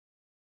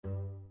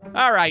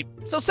Alright,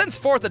 so since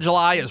 4th of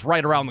July is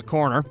right around the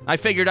corner, I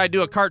figured I'd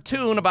do a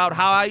cartoon about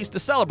how I used to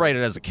celebrate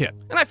it as a kid.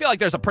 And I feel like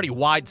there's a pretty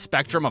wide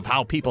spectrum of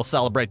how people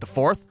celebrate the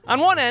 4th. On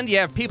one end, you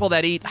have people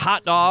that eat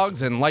hot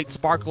dogs and light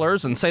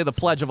sparklers and say the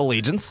Pledge of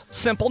Allegiance.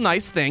 Simple,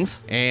 nice things.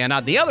 And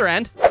on the other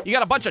end, you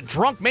got a bunch of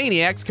drunk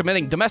maniacs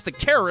committing domestic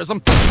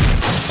terrorism,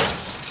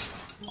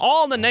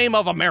 all in the name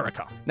of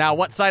America. Now,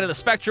 what side of the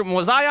spectrum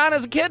was I on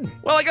as a kid?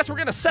 Well, I guess we're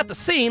gonna set the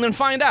scene and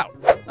find out.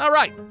 All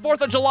right,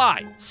 4th of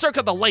July,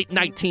 circa the late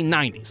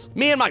 1990s.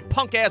 Me and my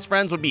punk-ass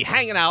friends would be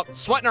hanging out,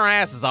 sweating our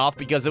asses off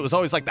because it was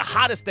always like the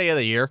hottest day of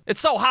the year.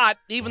 It's so hot,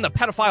 even the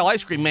pedophile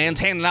ice cream man's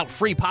handing out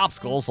free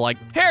popsicles like,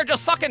 here,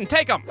 just fucking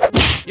take them.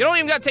 You don't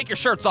even gotta take your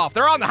shirts off,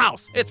 they're on the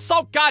house. It's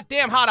so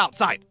goddamn hot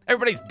outside.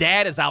 Everybody's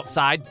dad is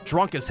outside,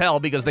 drunk as hell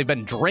because they've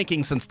been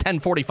drinking since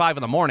 10:45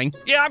 in the morning.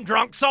 Yeah, I'm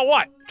drunk, so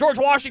what? George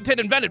Washington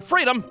invented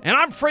freedom, and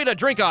I'm free to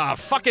drink a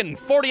fucking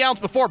 40 ounce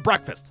before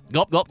breakfast.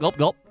 Gulp, gulp, gulp,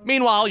 gulp.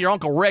 Meanwhile, your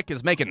Uncle Rick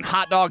is making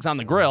hot dogs on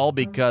the grill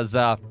because,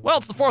 well,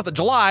 it's the 4th of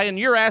July, and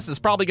your ass is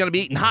probably gonna be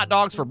eating hot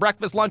dogs for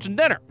breakfast, lunch, and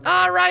dinner.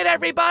 All right,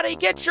 everybody,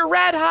 get your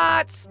Red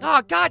Hots.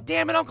 Oh, God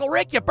damn it, Uncle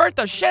Rick, you burnt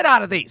the shit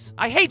out of these.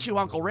 I hate you,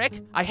 Uncle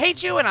Rick. I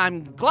hate you, and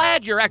I'm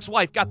glad your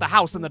ex-wife got the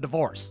house in the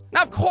divorce.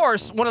 Now, of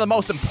course, one of the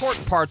most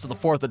important parts of the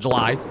 4th of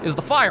July is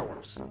the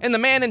fireworks. And the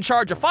man in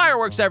charge of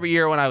fireworks every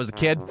year when I was a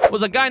kid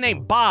was a guy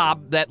named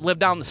Bob that lived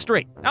down the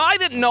street. Now, I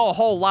didn't know a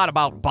whole lot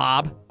about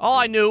Bob. All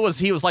I knew was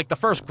he was like the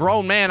first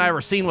grown man I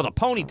ever seen with a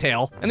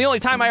ponytail, and the only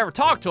time I ever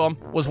talked to him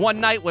was one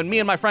night when me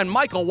and my friend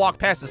Michael walked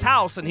past his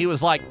house, and he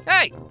was like,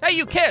 hey,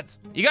 you kids,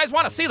 you guys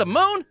want to see the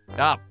moon?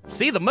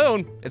 See the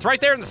moon? It's right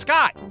there in the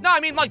sky. No, I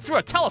mean like through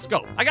a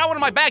telescope. I got one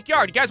in my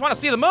backyard. You guys want to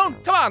see the moon?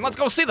 Come on, let's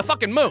go see the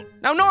fucking moon.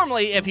 Now,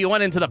 normally, if you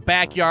went into the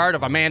backyard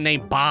of a man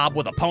named Bob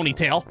with a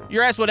ponytail,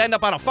 your ass would end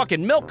up on a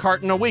fucking milk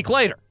carton a week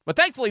later. But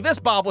thankfully, this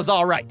Bob was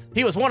all right.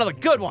 He was one of the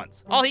good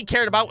ones. All he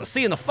cared about was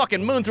seeing the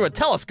fucking moon through a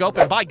telescope,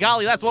 and by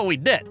golly, that's what we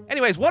did.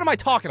 Anyways, what am I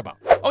talking about?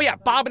 Oh yeah,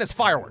 Bob and his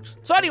fireworks.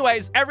 So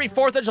anyways, every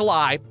 4th of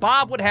July,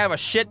 Bob would have a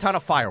shit ton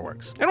of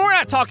fireworks. And we're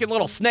not talking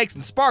little snakes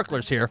and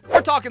sparklers here.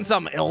 We're talking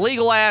some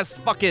illegal-ass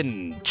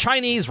fucking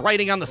Chinese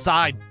writing on the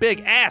side,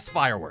 big-ass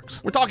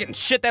fireworks. We're talking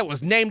shit that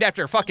was named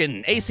after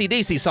fucking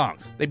AC/DC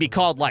songs. They'd be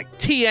called like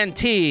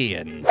TNT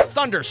and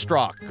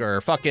Thunderstruck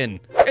or fucking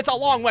It's a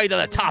Long Way to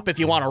the Top if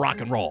you want to rock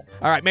and roll.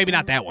 All right, maybe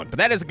not that one, but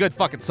that is a good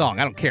fucking song.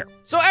 I don't care.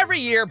 So every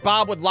year,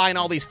 Bob would line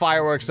all these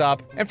fireworks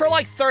up, and for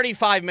like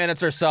 35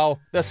 minutes or so,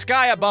 the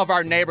sky above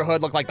our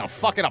neighborhood looked like the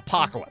fucking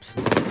apocalypse.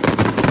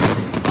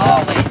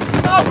 Holy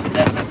smokes,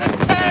 this is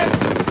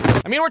intense!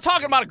 I mean, we're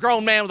talking about a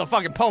grown man with a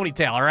fucking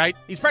ponytail, all right?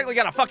 He's practically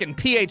got a fucking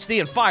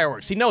PhD in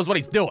fireworks. He knows what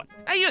he's doing.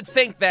 Now, you'd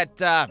think that,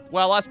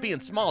 well, us being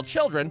small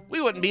children,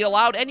 we wouldn't be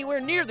allowed anywhere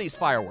near these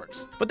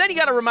fireworks. But then you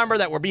gotta remember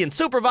that we're being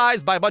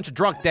supervised by a bunch of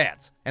drunk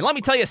dads. And let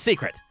me tell you a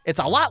secret. It's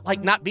a lot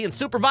like not being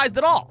supervised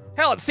at all.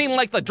 Hell, it seemed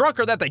like the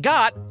drunker that they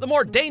got, the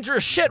more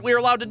dangerous shit we were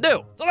allowed to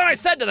do. So then I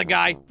said to the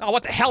guy, oh,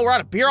 what the hell, we're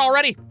out of beer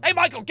already? Hey,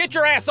 Michael, get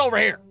your ass over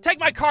here. Take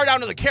my car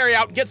down to the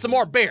carryout and get some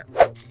more beer.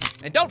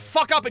 And don't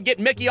fuck up and get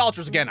Mickey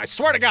Ultras again, I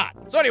swear to God.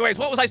 So anyways,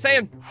 what was I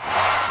saying?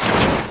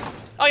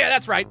 Oh yeah,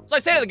 that's right. So I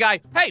say to the guy,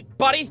 hey,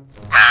 buddy,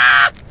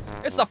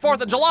 it's the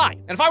 4th of July,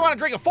 and if I want to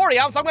drink a 40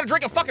 ounce, I'm gonna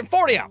drink a fucking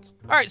 40 ounce.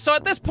 All right, so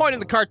at this point in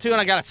the cartoon,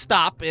 I gotta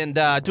stop and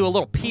do a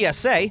little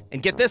PSA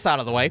and get this out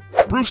of the way.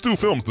 Brewstew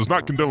Films does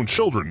not condone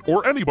children,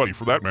 or anybody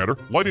for that matter,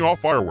 lighting off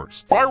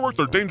fireworks. Fireworks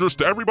are dangerous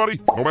to everybody,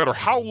 no matter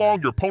how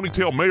long your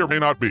ponytail may or may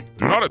not be.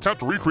 Do not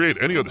attempt to recreate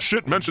any of the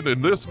shit mentioned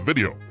in this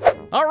video.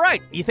 All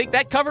right, you think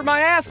that covered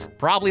my ass?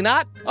 Probably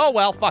not. Oh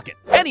well, fuck it.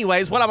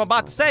 Anyways, what I'm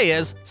about to say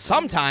is,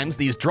 sometimes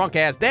these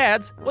drunk-ass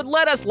dads would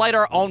let us light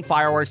our own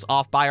fireworks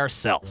off by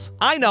ourselves.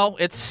 I know,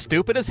 it's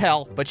stupid as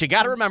hell, but you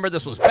gotta remember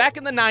this was back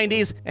in the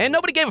 90s, and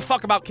nobody gave a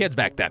fuck about kids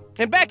back then.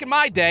 And back in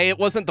my day, it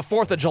wasn't the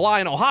 4th of July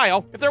in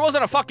Ohio if there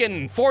wasn't a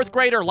fucking 4th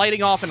grader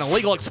lighting off an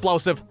illegal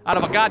explosive out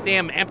of a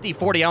goddamn empty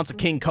 40 ounce of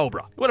King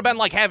Cobra. It would have been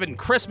like having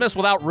Christmas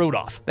without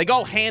Rudolph. They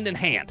go hand in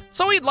hand.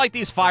 So we'd light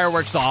these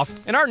fireworks off,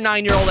 and our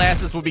 9-year-old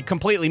asses would be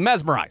completely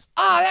mesmerized.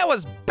 Ah, that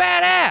was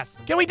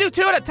badass. Can we do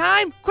 2 at a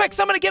time? Quick,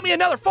 somebody get me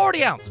another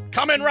 40 ounce.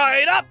 Coming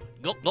right up.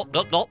 Gulp, gulp,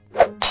 gulp, gulp.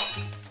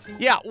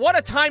 Yeah, what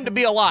a time to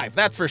be alive,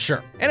 that's for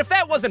sure. And if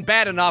that wasn't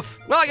bad enough,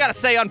 well, I gotta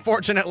say,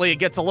 unfortunately, it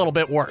gets a little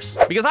bit worse.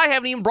 Because I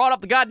haven't even brought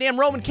up the goddamn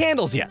Roman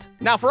candles yet.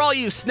 Now, for all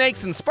you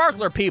snakes and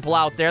sparkler people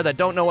out there that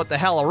don't know what the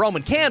hell a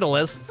Roman candle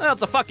is, well,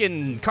 it's a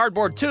fucking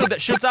cardboard tube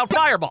that shoots out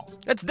fireballs.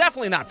 It's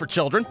definitely not for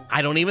children.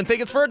 I don't even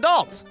think it's for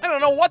adults. I don't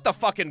know what the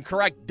fucking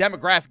correct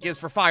demographic is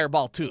for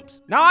fireball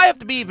tubes. Now, I have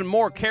to be even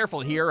more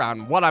careful here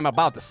on what I'm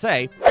about to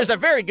say. There's a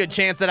very good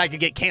chance that I could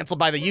get canceled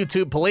by the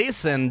YouTube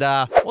police, and,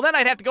 well, then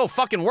I'd have to go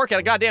fucking work at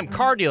a goddamn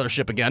car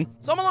dealership again.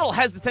 So I'm a little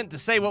hesitant to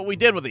say what we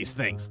did with these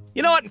things.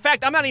 You know what? In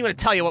fact, I'm not even gonna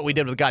tell you what we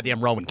did with the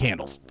goddamn Roman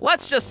candles.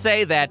 Let's just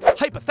say that,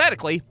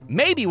 hypothetically,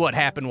 maybe what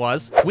happened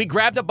was we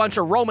grabbed a bunch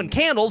of Roman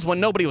candles when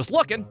nobody was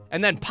looking,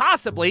 and then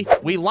possibly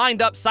we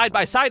lined up side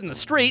by side in the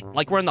street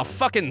like we're in the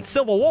fucking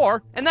Civil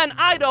War, and then,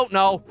 I don't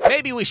know,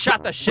 maybe we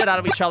shot the shit out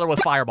of each other with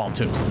fireball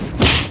tubes.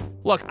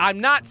 Look, I'm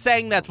not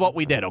saying that's what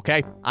we did,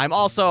 okay? I'm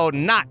also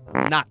not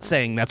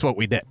saying that's what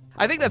we did.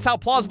 I think that's how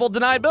plausible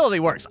deniability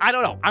works. I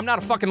don't know. I'm not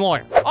a fucking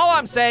lawyer. All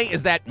I'm saying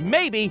is that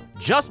maybe,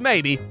 just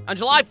maybe, on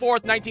July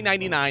 4th,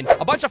 1999,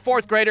 a bunch of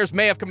fourth graders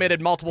may have committed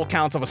multiple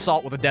counts of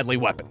assault with a deadly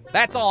weapon.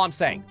 That's all I'm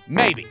saying.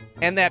 Maybe.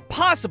 And that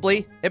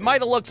possibly it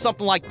might have looked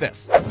something like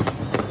this.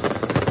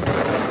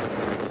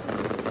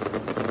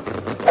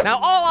 Now,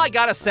 all I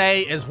gotta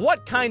say is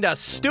what kind of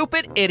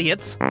stupid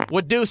idiots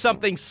would do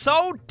something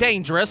so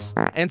dangerous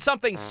and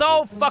something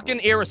so fucking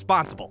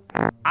irresponsible?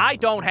 I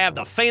don't have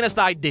the faintest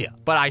idea,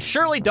 but I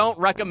surely don't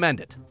recommend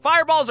it.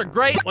 Fireballs are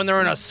great when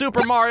they're in a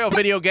Super Mario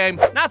video game.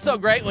 Not so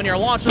great when you're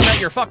launching them at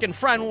your fucking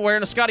friend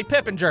wearing a Scottie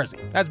Pippen jersey.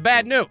 That's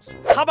bad news.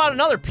 How about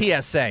another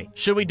PSA?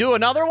 Should we do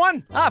another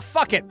one? Ah,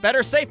 fuck it.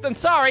 Better safe than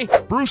sorry.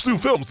 Brewstew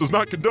Films does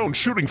not condone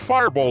shooting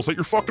fireballs at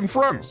your fucking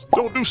friends.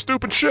 Don't do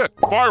stupid shit.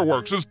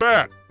 Fireworks is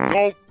bad.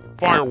 Don't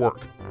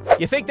firework.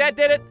 You think that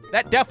did it?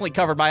 That definitely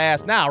covered my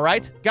ass now,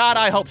 right? God,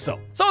 I hope so.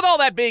 So with all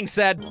that being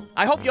said,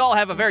 I hope you all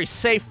have a very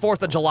safe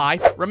 4th of July.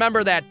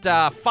 Remember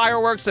that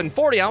fireworks and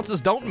 40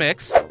 ounces don't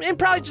mix. And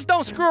probably just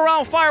don't screw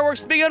around with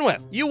fireworks to begin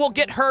with. You will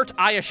get hurt,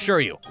 I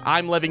assure you.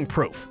 I'm living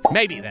proof.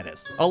 Maybe, that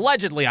is.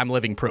 Allegedly, I'm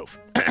living proof.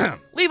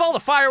 Leave all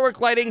the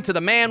firework lighting to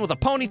the man with a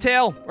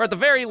ponytail, or at the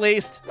very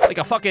least, like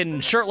a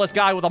fucking shirtless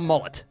guy with a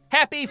mullet.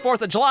 Happy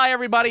 4th of July,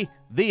 everybody.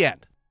 The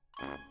end.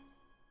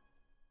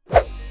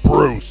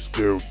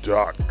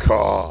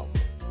 Brewstew.com